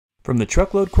From the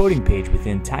truckload quoting page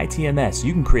within TieTMS,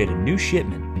 you can create a new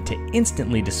shipment to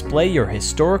instantly display your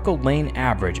historical lane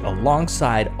average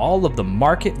alongside all of the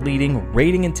market-leading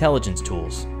rating intelligence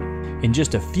tools. In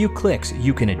just a few clicks,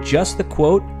 you can adjust the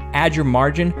quote, add your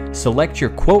margin, select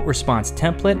your quote response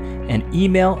template, and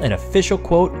email an official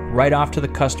quote right off to the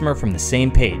customer from the same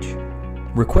page.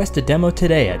 Request a demo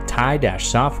today at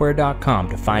tie-software.com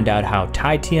to find out how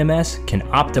TieTMS can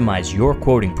optimize your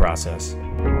quoting process.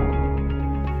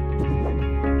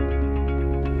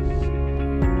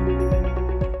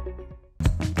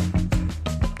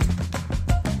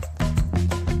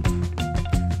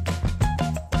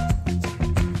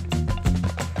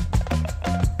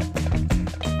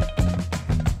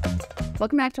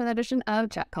 Welcome back to another edition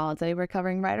of Check Call. Today we're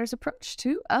covering Ryder's approach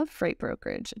to a freight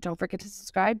brokerage. Don't forget to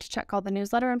subscribe to Check Call the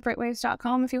newsletter on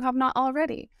FreightWaves.com if you have not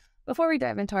already. Before we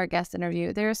dive into our guest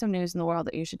interview, there is some news in the world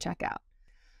that you should check out.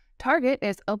 Target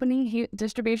is opening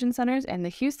distribution centers in the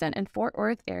Houston and Fort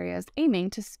Worth areas,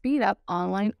 aiming to speed up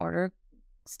online orders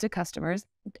to customers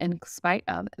in spite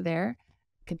of their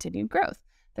continued growth.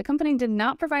 The company did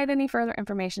not provide any further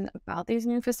information about these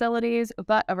new facilities,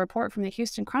 but a report from the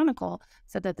Houston Chronicle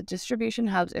said that the distribution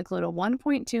hubs include a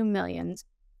 1.2 million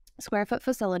square foot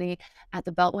facility at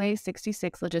the Beltway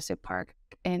 66 Logistic Park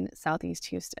in Southeast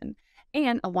Houston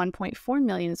and a 1.4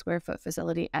 million square foot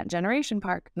facility at Generation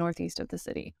Park northeast of the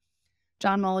city.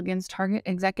 John Mulligan's Target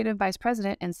Executive Vice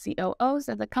President and COO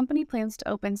said the company plans to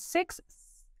open 6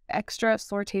 extra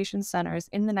sortation centers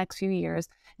in the next few years,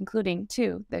 including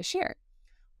 2 this year.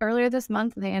 Earlier this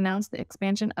month, they announced the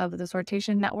expansion of the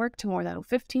sortation network to more than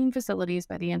 15 facilities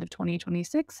by the end of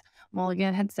 2026,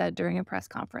 Mulligan had said during a press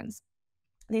conference.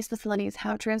 These facilities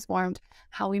have transformed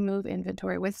how we move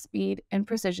inventory with speed and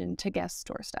precision to guest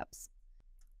doorsteps.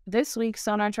 This week's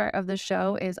sonar chart of the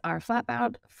show is our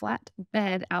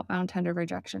flatbed outbound tender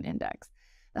rejection index.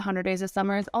 The 100 days of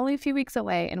summer is only a few weeks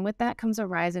away, and with that comes a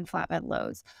rise in flatbed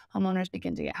loads. Homeowners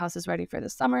begin to get houses ready for the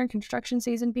summer, construction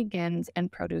season begins, and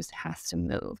produce has to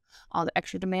move. All the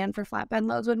extra demand for flatbed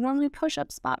loads would normally push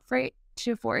up spot freight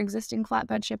for existing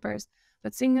flatbed shippers,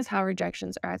 but seeing as how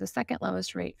rejections are at the second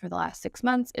lowest rate for the last 6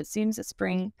 months, it seems that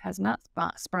spring has not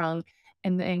sprung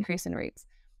in the increase in rates,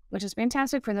 which is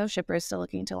fantastic for those shippers still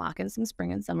looking to lock in some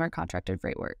spring and summer contracted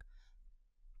freight work.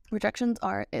 Rejections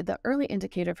are the early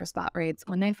indicator for spot rates.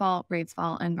 When they fall, rates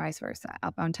fall, and vice versa.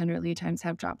 Outbound tender lead times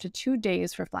have dropped to 2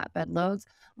 days for flatbed loads.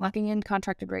 Locking in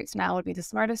contracted rates now would be the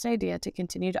smartest idea to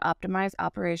continue to optimize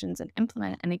operations and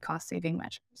implement any cost-saving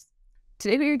measures.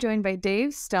 Today we are joined by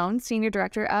Dave Stone, Senior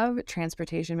Director of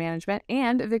Transportation Management,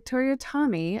 and Victoria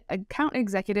Tommy, Account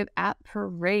Executive at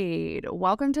Parade.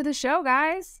 Welcome to the show,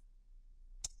 guys.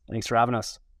 Thanks for having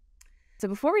us. So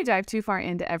before we dive too far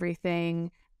into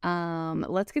everything,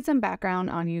 let's get some background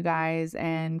on you guys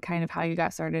and kind of how you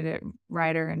got started at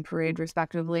Ryder and Parade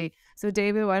respectively. So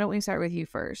David, why don't we start with you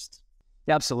first?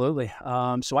 Yeah, absolutely.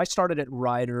 So I started at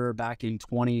Ryder back in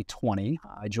 2020.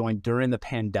 I joined during the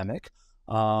pandemic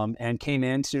and came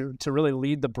in to really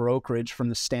lead the brokerage from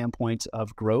the standpoint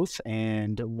of growth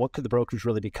and what could the brokerage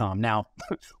really become. Now,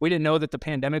 we didn't know that the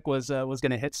pandemic was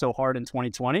going to hit so hard in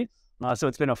 2020. So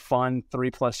it's been a fun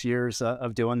 3+ years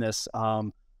of doing this.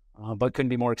 But couldn't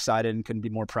be more excited and couldn't be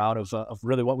more proud of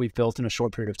really what we've built in a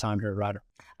short period of time here at Ryder.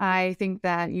 I think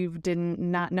that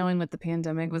not knowing what the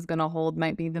pandemic was going to hold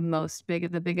might be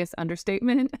the biggest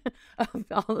understatement of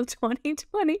all of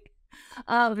 2020.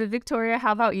 But Victoria,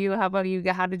 how about you? How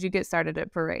did you get started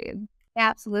at Parade?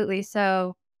 Absolutely.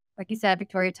 So like you said,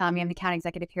 Victoria Tommy, I'm the account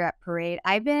executive here at Parade.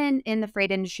 I've been in the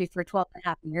freight industry for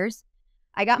 12.5 years.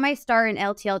 I got my start in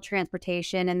LTL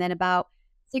transportation, and then about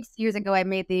 6 years ago, I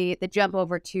made the jump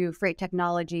over to freight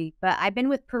technology, but I've been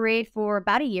with Parade for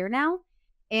about a year now,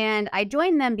 and I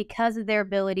joined them because of their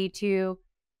ability to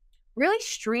really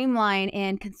streamline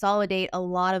and consolidate a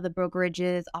lot of the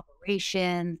brokerage's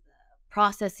operations,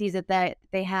 processes that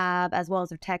they have, as well as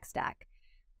their tech stack.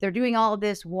 They're doing all of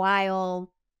this while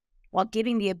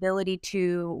giving the ability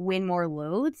to win more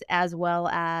loads, as well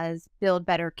as build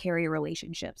better carrier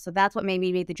relationships. So that's what made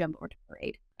me make the jump over to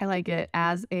Parade. I like it.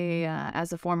 As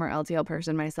a former LTL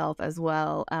person myself as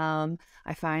well,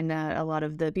 I find that a lot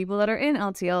of the people that are in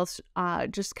LTL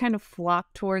just kind of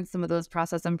flock towards some of those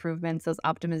process improvements, those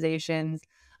optimizations,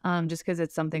 just because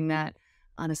it's something that,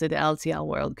 honestly, the LTL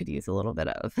world could use a little bit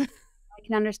of. I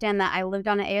can understand that. I lived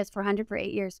on an AS400 for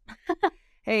 8 years.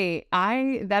 Hey,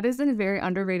 that is a very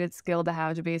underrated skill to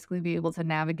have, to basically be able to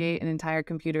navigate an entire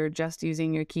computer just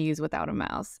using your keys without a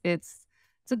mouse. It's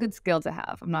a good skill to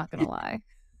have. I'm not going to lie.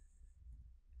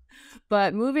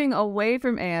 But moving away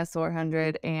from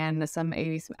AS400 and some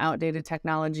outdated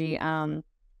technology,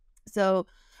 so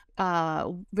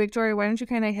Victoria, why don't you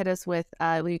kind of hit us with,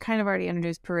 you kind of already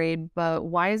introduced Parade, but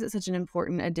why is it such an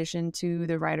important addition to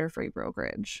the Ryder freight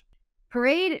brokerage?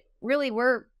 Parade, really,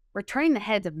 we're turning the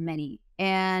heads of many.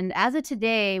 And as of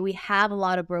today, we have a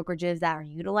lot of brokerages that are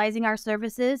utilizing our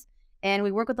services, and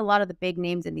we work with a lot of the big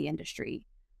names in the industry.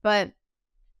 But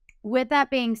with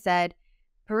that being said,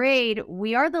 Parade,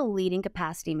 we are the leading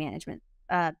capacity management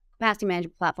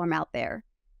platform out there.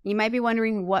 You might be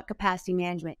wondering what capacity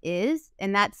management is,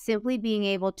 and that's simply being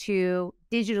able to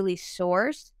digitally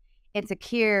source and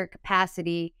secure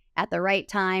capacity at the right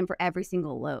time for every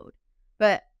single load.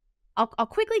 But I'll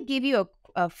quickly give you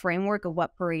a framework of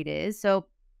what Parade is. So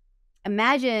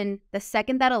imagine the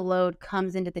second that a load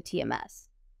comes into the TMS,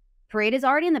 Parade is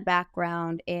already in the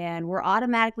background, and we're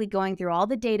automatically going through all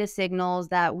the data signals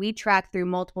that we track through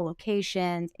multiple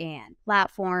locations and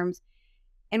platforms,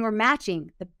 and we're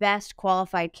matching the best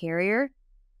qualified carrier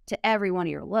to every one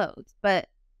of your loads. But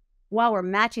while we're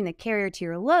matching the carrier to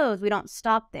your loads, we don't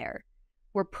stop there.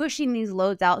 We're pushing these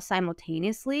loads out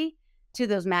simultaneously to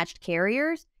those matched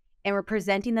carriers, and we're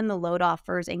presenting them the load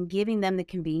offers and giving them the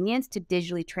convenience to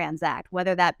digitally transact,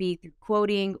 whether that be through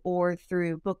quoting or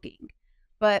through booking.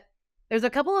 But there's a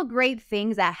couple of great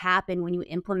things that happen when you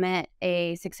implement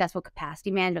a successful capacity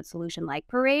management solution like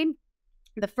Parade.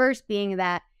 The first being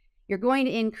that you're going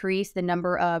to increase the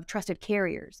number of trusted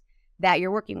carriers that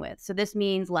you're working with. So this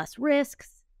means less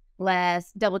risks,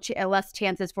 less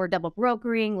chances for double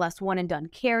brokering, less one and done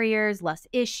carriers, less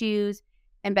issues,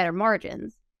 and better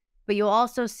margins. But you'll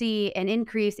also see an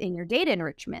increase in your data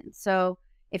enrichment. So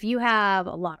if you have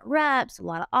a lot of reps, a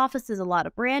lot of offices, a lot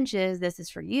of branches, this is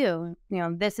for you.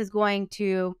 This is going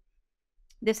to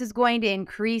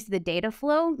increase the data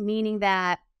flow, meaning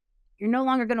that you're no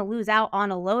longer going to lose out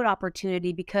on a load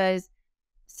opportunity because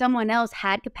someone else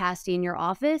had capacity in your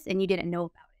office and you didn't know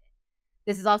about it.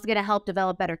 This is also going to help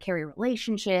develop better carrier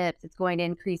relationships. It's going to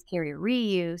increase carrier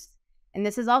reuse. And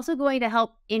this is also going to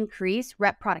help increase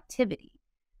rep productivity.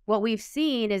 What we've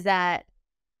seen is that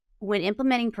when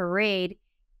implementing Parade,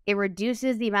 it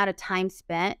reduces the amount of time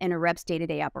spent in a rep's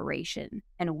day-to-day operation.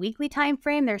 In a weekly time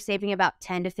frame, they're saving about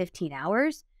 10 to 15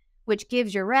 hours, which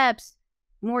gives your reps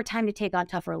more time to take on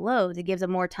tougher loads. It gives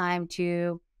them more time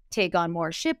to take on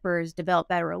more shippers, develop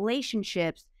better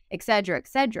relationships, et cetera, et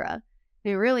cetera. I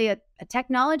mean, really, a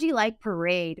technology like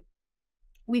Parade,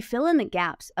 we fill in the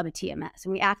gaps of a TMS,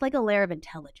 and we act like a layer of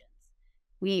intelligence.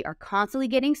 We are constantly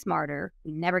getting smarter.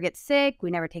 We never get sick.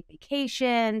 We never take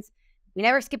vacations. We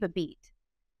never skip a beat.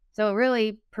 So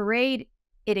really, Parade,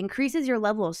 it increases your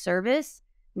level of service,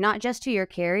 not just to your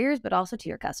carriers, but also to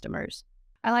your customers.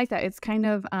 I like that. It's kind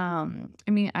of, I'm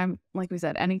like we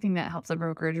said, anything that helps a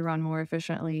brokerage run more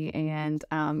efficiently, and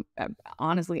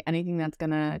honestly, anything that's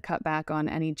going to cut back on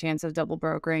any chance of double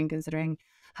brokering, considering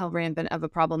how rampant of a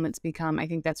problem it's become. I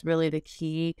think that's really the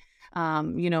key,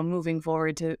 moving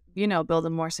forward to, build a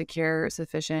more secure,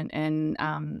 sufficient,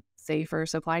 and safer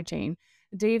supply chain.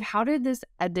 Dave, how did this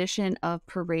addition of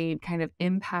Parade kind of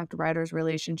impact Ryder's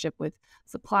relationship with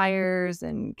suppliers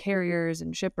and carriers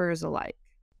and shippers alike?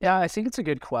 Yeah, I think it's a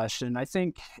good question. I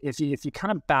think if you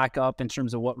kind of back up in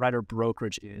terms of what Ryder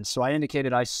brokerage is, so I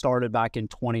indicated I started back in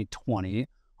 2020.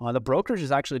 The brokerage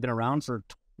has actually been around for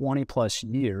 20 plus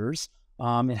years.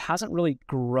 It hasn't really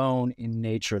grown in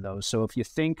nature though. So if you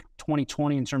think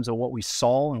 2020 in terms of what we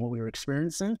saw and what we were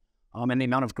experiencing, and the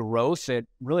amount of growth that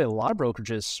really a lot of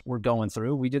brokerages were going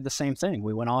through, we did the same thing.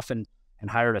 We went off and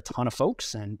hired a ton of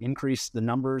folks and increased the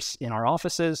numbers in our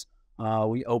offices.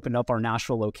 We opened up our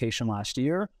Nashville location last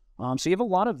year. So you have a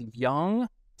lot of young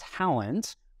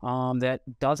talent that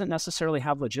doesn't necessarily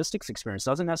have logistics experience,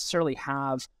 doesn't necessarily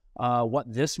have what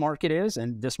this market is,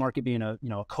 and this market being a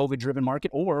COVID-driven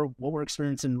market, or what we're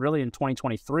experiencing really in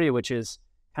 2023, which is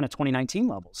kind of 2019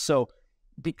 levels. So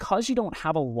because you don't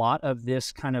have a lot of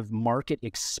this kind of market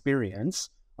experience,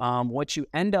 what you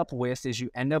end up with is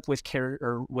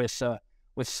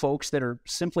with folks that are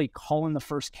simply calling the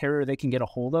first carrier they can get a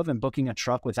hold of and booking a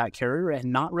truck with that carrier and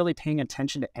not really paying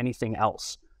attention to anything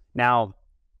else. Now,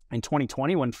 in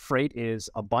 2020, when freight is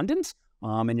abundant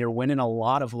and you're winning a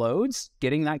lot of loads,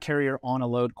 getting that carrier on a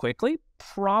load quickly,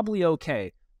 probably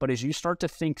okay. But as you start to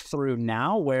think through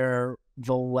now where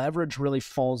the leverage really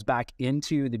falls back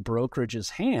into the brokerage's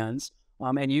hands,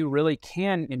 and you really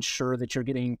can ensure that you're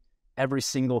getting every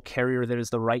single carrier that is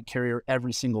the right carrier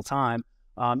every single time,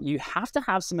 you have to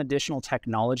have some additional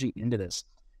technology into this.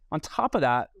 On top of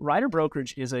that, Ryder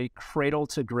brokerage is a cradle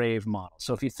to grave model.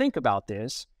 So if you think about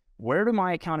this, where do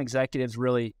my account executives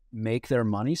really make their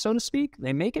money, so to speak?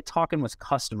 They make it talking with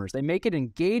customers. They make it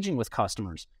engaging with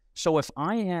customers. So if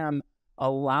I am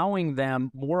allowing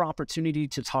them more opportunity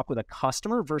to talk with a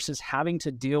customer versus having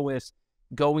to deal with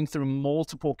going through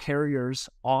multiple carriers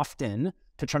often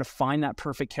to try to find that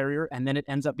perfect carrier, and then it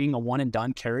ends up being a one and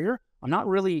done carrier. I'm not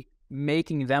really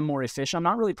making them more efficient. I'm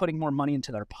not really putting more money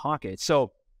into their pocket.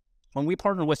 So when we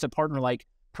partner with a partner like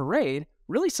Parade,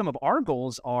 really some of our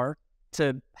goals are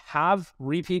to have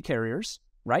repeat carriers,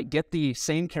 right? Get the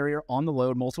same carrier on the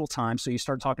load multiple times. So you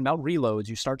start talking about reloads.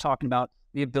 You start talking about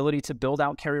the ability to build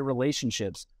out carrier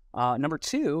relationships. Number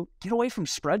two, get away from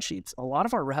spreadsheets. A lot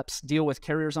of our reps deal with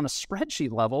carriers on a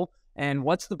spreadsheet level. And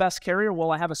what's the best carrier?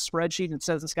 Well, I have a spreadsheet that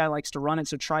says this guy likes to run it,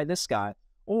 so try this guy.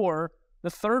 Or the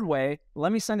third way,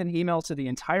 let me send an email to the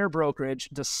entire brokerage.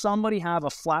 Does somebody have a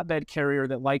flatbed carrier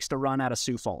that likes to run out of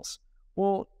Sioux Falls?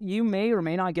 Well, you may or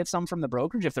may not get some from the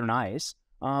brokerage if they're nice.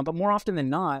 But more often than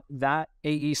not, that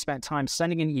AE spent time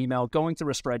sending an email, going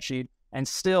through a spreadsheet, and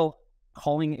still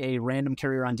calling a random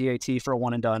carrier on DAT for a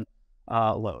one and done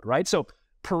load, right? So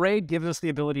Parade gives us the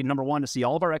ability, number one, to see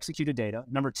all of our executed data.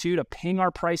 Number two, to ping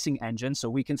our pricing engine so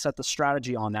we can set the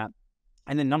strategy on that.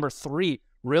 And then number three,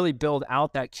 really build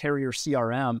out that carrier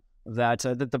CRM that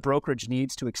the brokerage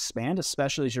needs to expand,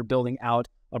 especially as you're building out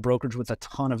a brokerage with a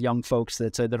ton of young folks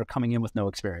that are coming in with no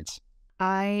experience.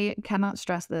 I cannot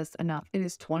stress this enough. It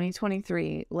is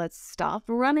 2023. Let's stop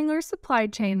running our supply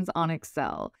chains on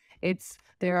Excel.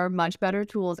 There are much better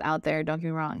tools out there. Don't get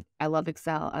me wrong. I love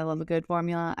Excel. I love a good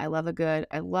formula. I love a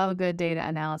good data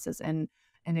analysis in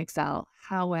Excel.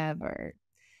 However,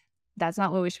 that's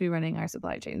not what we should be running our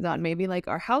supply chains on. Maybe like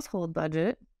our household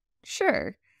budget.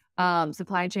 Sure.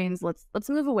 Supply chains, let's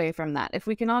move away from that. If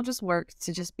we can all just work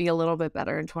to just be a little bit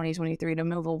better in 2023 to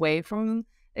move away from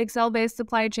Excel-based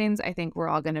supply chains, I think we're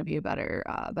all going to be better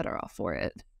off for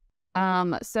it.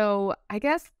 So I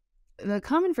guess the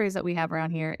common phrase that we have around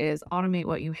here is automate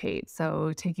what you hate.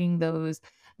 So taking those,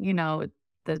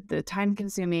 the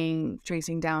time-consuming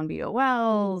tracing down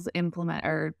BOLs, implement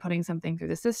or putting something through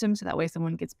the system so that way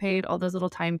someone gets paid, all those little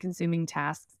time-consuming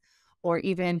tasks, or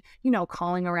even,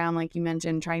 calling around, like you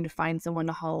mentioned, trying to find someone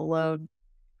to haul a load.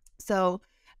 So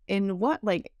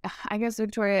I guess,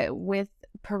 Victoria, with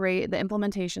Parade, the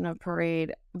implementation of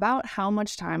Parade, about how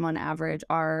much time on average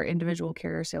are individual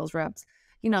carrier sales reps,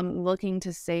 looking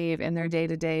to save in their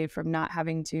day-to-day from not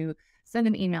having to send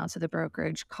an email to the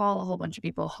brokerage, call a whole bunch of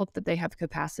people, hope that they have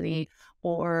capacity,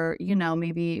 or,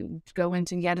 maybe go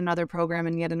into yet another program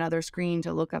and yet another screen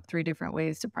to look up 3 different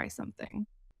ways to price something.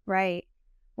 Right.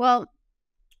 Well,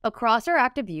 across our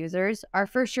active users, our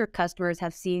first-year customers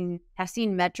have seen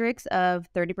metrics of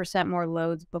 30% more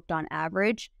loads booked on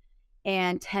average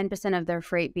and 10% of their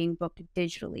freight being booked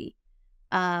digitally.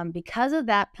 Because of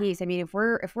that piece, I mean, if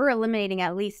we're eliminating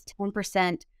at least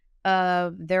 10%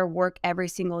 of their work every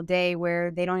single day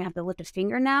where they don't have to lift a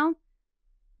finger now,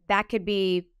 that could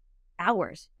be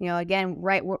hours. Again,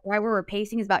 right where we're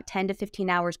pacing is about 10 to 15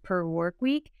 hours per work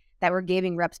week that we're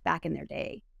giving reps back in their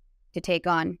day to take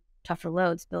on tougher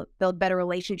loads, build better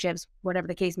relationships, whatever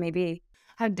the case may be.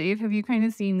 Dave, have you kind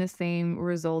of seen the same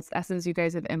results as since you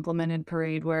guys have implemented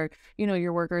Parade where,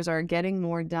 your workers are getting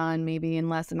more done maybe in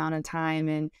less amount of time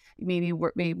and maybe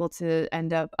we're able to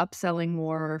end up upselling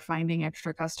more or finding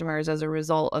extra customers as a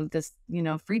result of this,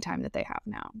 free time that they have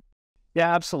now?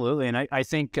 Yeah, absolutely. And I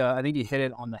think you hit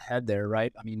it on the head there,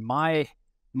 right? I mean, my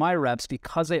reps,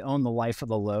 because they own the life of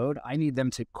the load, I need them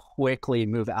to quickly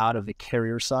move out of the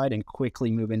carrier side and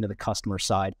quickly move into the customer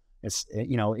side. It's,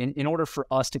 in order for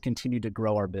us to continue to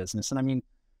grow our business. And I mean,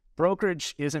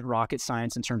 brokerage isn't rocket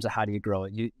science in terms of how do you grow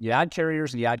it. You add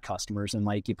carriers and you add customers, and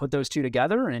you put those two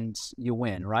together and you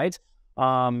win, right?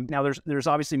 Now there's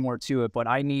obviously more to it, but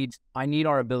I need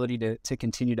our ability to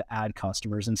continue to add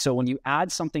customers. And so when you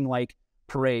add something like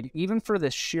Parade, even for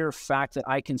the sheer fact that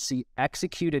I can see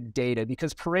executed data,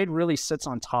 because Parade really sits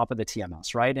on top of the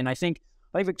TMS, right? And I think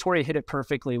Victoria hit it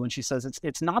perfectly when she says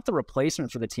it's not the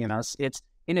replacement for the TMS, it's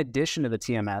in addition to the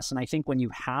TMS. And I think when you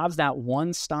have that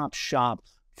one-stop shop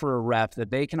for a rep that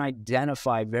they can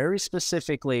identify very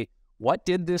specifically what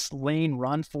did this lane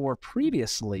run for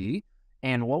previously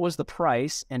and what was the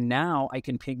price, and now I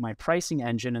can ping my pricing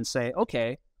engine and say,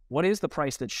 okay, what is the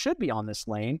price that should be on this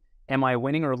lane? Am I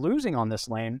winning or losing on this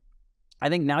lane? I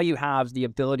think now you have the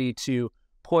ability to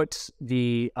put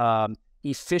the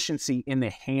efficiency in the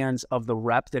hands of the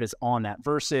rep that is on that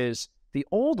versus the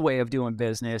old way of doing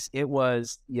business. It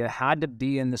was you had to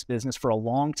be in this business for a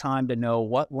long time to know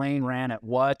what lane ran at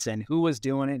what and who was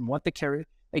doing it and what the carrier.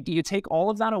 You take all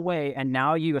of that away, and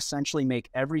now you essentially make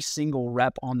every single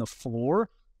rep on the floor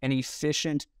an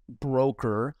efficient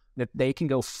broker that they can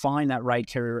go find that right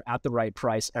carrier at the right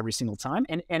price every single time.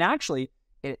 And actually,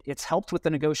 it's helped with the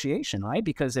negotiation, right?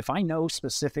 Because if I know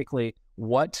specifically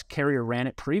what carrier ran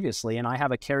it previously, and I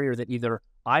have a carrier that either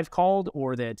I've called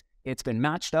or that it's been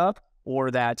matched up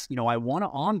or that, I want to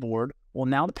onboard, well,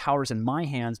 now the power's in my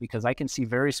hands because I can see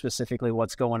very specifically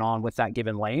what's going on with that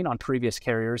given lane on previous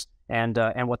carriers and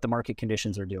what the market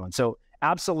conditions are doing. So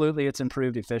absolutely, it's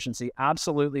improved efficiency.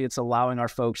 Absolutely, it's allowing our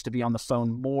folks to be on the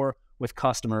phone more with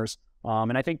customers.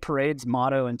 And I think Parade's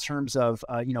motto in terms of,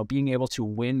 being able to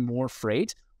win more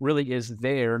freight really is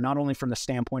there, not only from the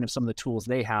standpoint of some of the tools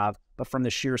they have, but from the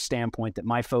sheer standpoint that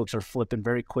my folks are flipping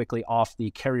very quickly off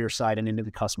the carrier side and into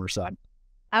the customer side.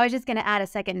 I was just going to add a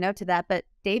second note to that, but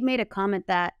Dave made a comment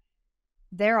that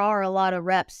there are a lot of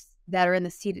reps that are in the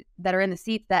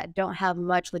seats that don't have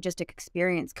much logistic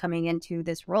experience coming into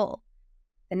this role.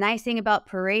 The nice thing about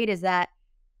Parade is that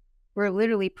we're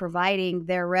literally providing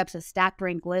their reps a stacked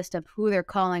rank list of who they're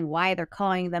calling, why they're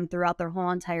calling them throughout their whole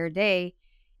entire day.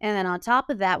 And then on top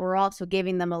of that, we're also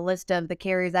giving them a list of the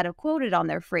carriers that have quoted on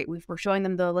their freight. We're showing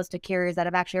them the list of carriers that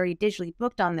have actually already digitally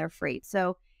booked on their freight.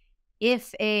 So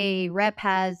if a rep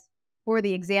has, for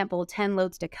the example, 10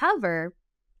 loads to cover,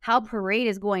 how Parade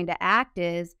is going to act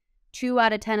is 2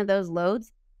 out of 10 of those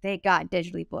loads, they got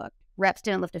digitally booked. Reps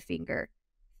didn't lift a finger.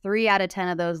 3 out of 10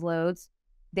 of those loads,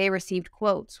 they received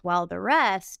quotes, while the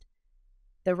rest,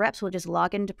 the reps will just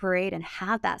log into Parade and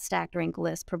have that stacked rank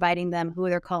list, providing them who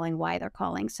they're calling, why they're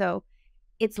calling. So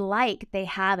it's like they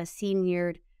have a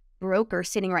seniored broker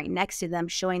sitting right next to them,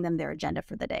 showing them their agenda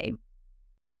for the day.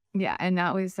 Yeah, and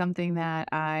that was something that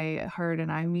I heard and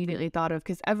I immediately thought of,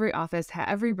 because every office,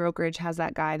 every brokerage has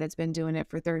that guy that's been doing it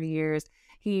for 30 years.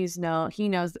 He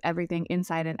knows everything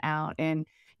inside and out, and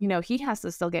he has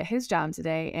to still get his job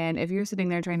today. And if you're sitting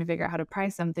there trying to figure out how to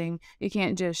price something, you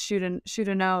can't just shoot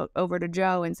a note over to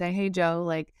Joe and say, hey, Joe,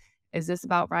 like, is this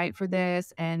about right for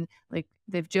this? And like,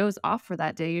 if Joe's off for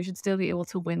that day, you should still be able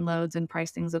to win loads and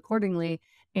price things accordingly.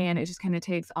 And it just kind of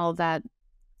takes all that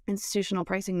institutional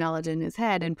pricing knowledge in his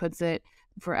head and puts it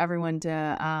for everyone to,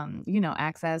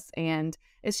 access. And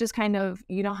it's just kind of,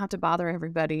 you don't have to bother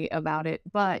everybody about it,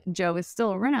 but Joe is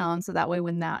still around. So that way,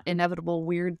 when that inevitable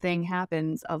weird thing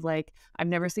happens of like, I've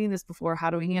never seen this before, how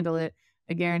do we handle it?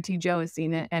 I guarantee Joe has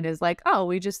seen it and is like, oh,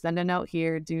 we just send a note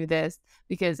here, do this,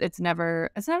 because it's never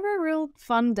a real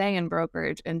fun day in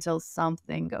brokerage until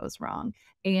something goes wrong.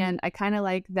 And I kind of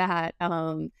like that.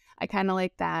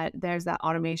 There's that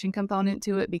automation component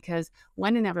to it, because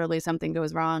when inevitably something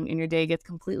goes wrong and your day gets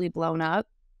completely blown up,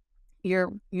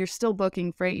 you're still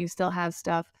booking freight. You still have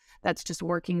stuff that's just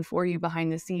working for you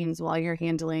behind the scenes while you're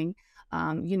handling,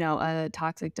 a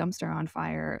toxic dumpster on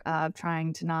fire,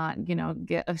 trying to not,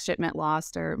 get a shipment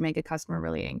lost or make a customer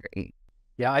really angry.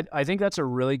 Yeah, I think that's a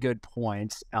really good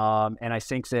point. And I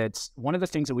think that one of the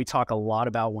things that we talk a lot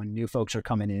about when new folks are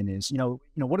coming in is,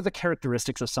 what are the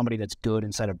characteristics of somebody that's good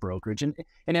inside of brokerage? And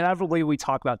inevitably, we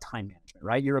talk about time management,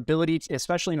 right? Your ability,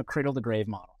 especially in a cradle to grave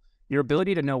model, your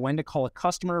ability to know when to call a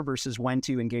customer versus when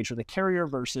to engage with a carrier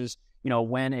versus,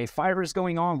 when a fire is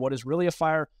going on, what is really a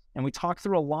fire? And we talk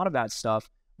through a lot of that stuff.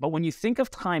 But when you think of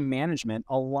time management,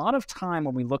 a lot of time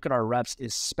when we look at our reps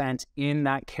is spent in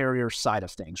that carrier side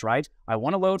of things, right? I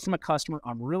want to load from a customer.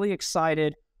 I'm really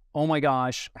excited. Oh my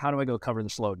gosh, how do I go cover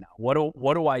this load now? What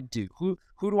do I do? Who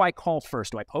do I call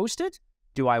first? Do I post it?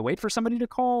 Do I wait for somebody to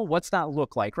call? What's that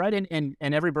look like, right? And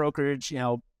every brokerage,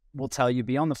 will tell you,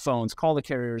 be on the phones, call the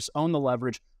carriers, own the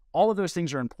leverage. All of those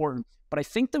things are important. But I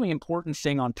think the important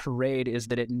thing on Parade is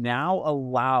that it now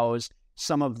allows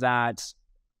some of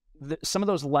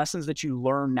those lessons that you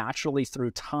learn naturally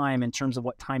through time in terms of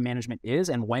what time management is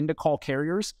and when to call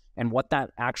carriers and what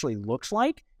that actually looks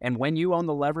like and when you own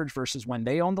the leverage versus when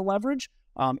they own the leverage.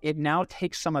 It now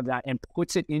takes some of that and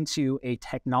puts it into a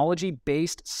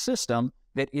technology-based system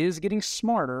that is getting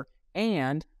smarter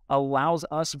and allows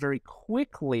us very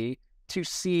quickly to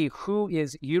see who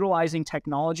is utilizing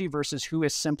technology versus who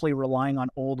is simply relying on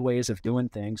old ways of doing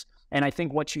things. And I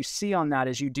think what you see on that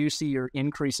is you do see your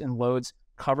increase in loads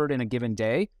covered in a given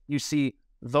day. You see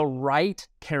the right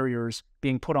carriers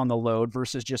being put on the load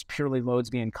versus just purely loads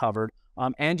being covered.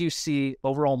 And you see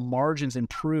overall margins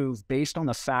improve based on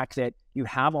the fact that you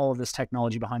have all of this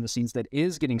technology behind the scenes that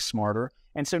is getting smarter.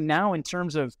 And so now in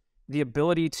terms of the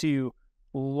ability to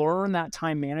learn that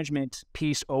time management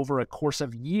piece over a course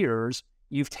of years,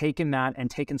 you've taken that and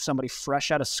taken somebody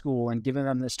fresh out of school and given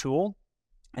them this tool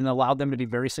and allowed them to be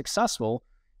very successful.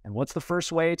 And what's the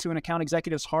first way to an account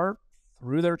executive's heart?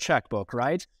 Through their checkbook,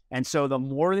 right? And so the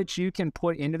more that you can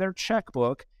put into their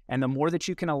checkbook and the more that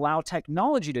you can allow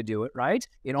technology to do it, right?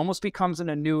 It almost becomes an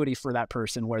annuity for that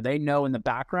person where they know in the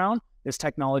background, this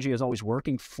technology is always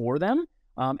working for them.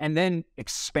 and then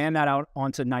expand that out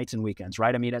onto nights and weekends,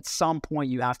 right? I mean, at some point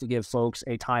you have to give folks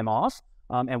a time off.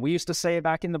 And we used to say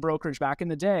back in the brokerage back in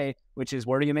the day, which is,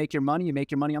 where do you make your money? You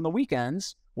make your money on the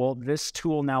weekends. Well, this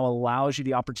tool now allows you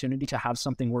the opportunity to have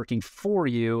something working for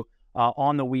you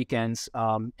on the weekends,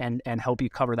 and help you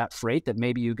cover that freight that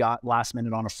maybe you got last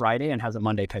minute on a Friday and has a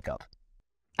Monday pickup.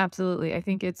 Absolutely. I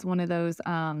think it's one of those,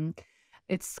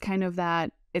 it's kind of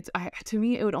that, to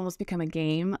me, it would almost become a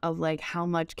game of like, how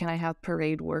much can I have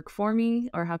Parade work for me?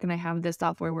 Or how can I have this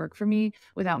software work for me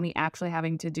without me actually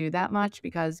having to do that much?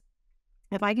 Because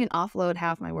if I can offload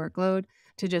half my workload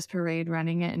to just Parade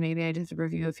running it, and maybe I just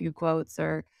review a few quotes,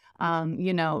 or,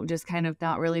 just kind of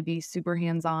not really be super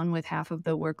hands-on with half of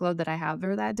the workload that I have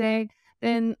for that day,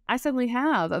 then I suddenly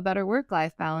have a better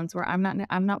work-life balance where I'm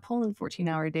not pulling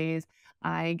 14-hour days.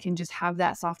 I can just have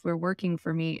that software working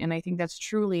for me. And I think that's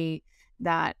truly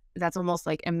that's almost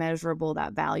like immeasurable,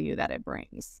 that value that it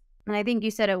brings. And I think you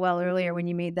said it well earlier when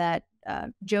you made that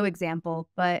Joe example.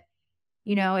 But,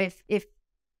 if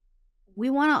we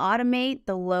want to automate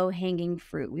the low-hanging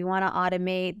fruit, we want to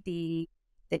automate the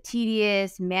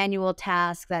tedious manual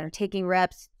tasks that are taking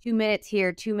reps 2 minutes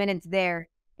here, 2 minutes there,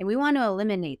 and we want to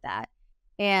eliminate that.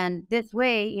 And this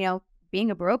way,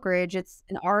 being a brokerage, it's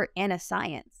an art and a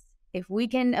science. If we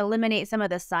can eliminate some of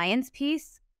the science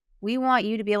piece, we want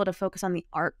you to be able to focus on the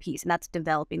art piece, and that's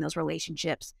developing those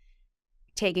relationships,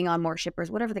 taking on more shippers,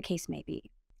 whatever the case may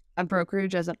be. A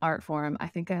brokerage as an art form. I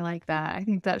think I like that. I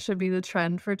think that should be the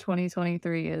trend for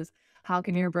 2023 is, how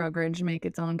can your brokerage make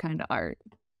its own kind of art?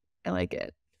 I like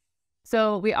it.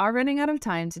 So we are running out of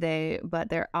time today, but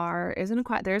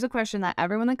there's a question that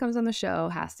everyone that comes on the show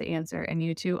has to answer, and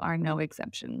you two are no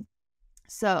exception.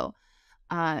 So,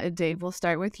 Dave, we'll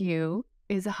start with you.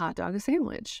 Is a hot dog a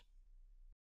sandwich?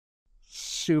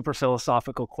 Super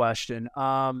philosophical question.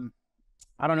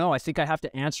 I don't know. I think I have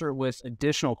to answer it with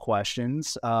additional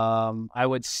questions. I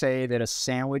would say that a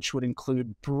sandwich would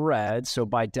include bread. So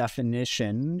by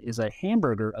definition, is a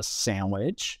hamburger a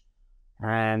sandwich?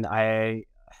 And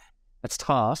that's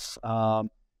tough. I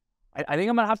think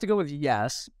I'm going to have to go with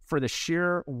yes, for the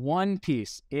sheer one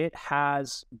piece. It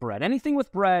has bread. Anything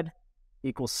with bread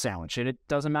equals sandwich. And it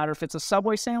doesn't matter if it's a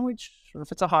Subway sandwich or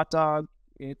if it's a hot dog,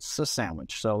 it's a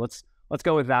sandwich. So let's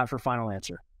go with that for final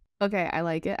answer. Okay, I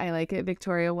like it.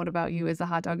 Victoria, what about you? Is a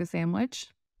hot dog a sandwich?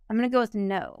 I'm going to go with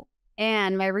no.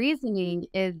 And my reasoning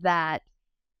is that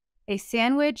a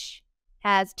sandwich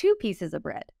has 2 pieces of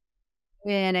bread,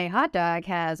 and a hot dog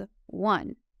has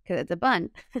 1, because it's a bun.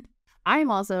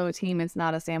 I'm also a team it's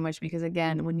not a sandwich, because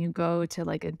again, when you go to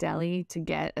like a deli to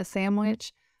get a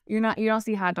sandwich, you don't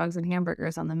see hot dogs and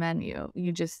hamburgers on the menu.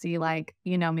 You just see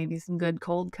maybe some good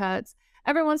cold cuts.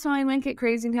 Every once in a while, I might get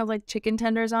crazy and have like chicken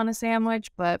tenders on a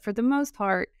sandwich, but for the most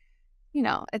part,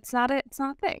 it's not a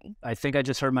thing. I think I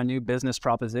just heard my new business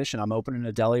proposition. I'm opening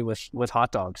a deli with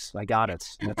hot dogs. I got it.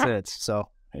 That's it. So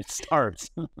it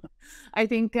starts. I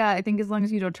think as long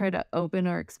as you don't try to open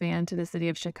or expand to the city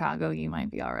of Chicago, you might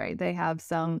be all right. They have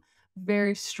some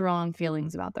very strong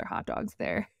feelings about their hot dogs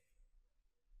there.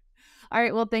 All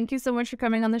right. Well, thank you so much for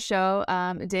coming on the show.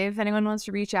 Dave, if anyone wants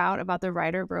to reach out about the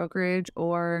Ryder brokerage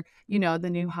or, the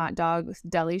new hot dog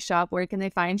deli shop, where can they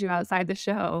find you outside the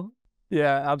show?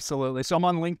 Yeah, absolutely. So I'm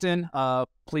on LinkedIn.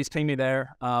 Please ping me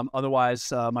there.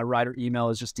 Otherwise, my Ryder email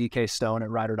is just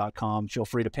dkstone@ryder.com. Feel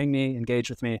free to ping me, engage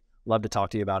with me. Love to talk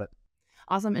to you about it.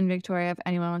 Awesome. And Victoria, if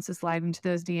anyone wants to slide into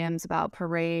those DMs about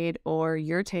Parade or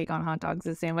your take on hot dogs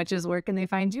and sandwiches, where can they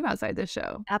find you outside the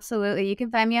show? Absolutely. You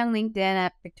can find me on LinkedIn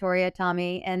at Victoria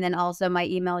Tommy. And then also my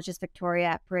email is just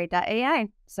victoria@parade.ai.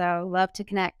 So love to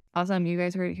connect. Awesome. You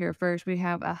guys heard it here first. We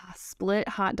have a split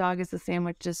hot dog as a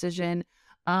sandwich decision.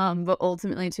 But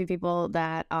ultimately 2 people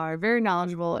that are very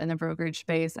knowledgeable in the brokerage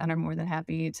space and are more than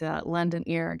happy to lend an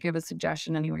ear, give a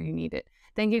suggestion anywhere you need it.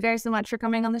 Thank you guys so much for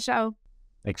coming on the show.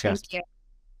 Thanks, guys. Thank you.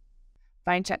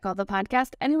 Find Check Call the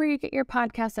Podcast anywhere you get your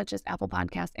podcasts, such as Apple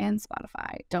Podcasts and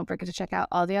Spotify. Don't forget to check out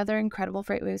all the other incredible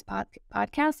FreightWaves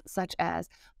podcasts, such as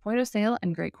Point of Sale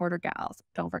and Great Quarter Gals.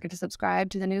 Don't forget to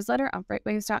subscribe to the newsletter on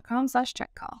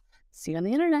FreightWaves.com/checkcall. See you on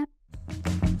the internet.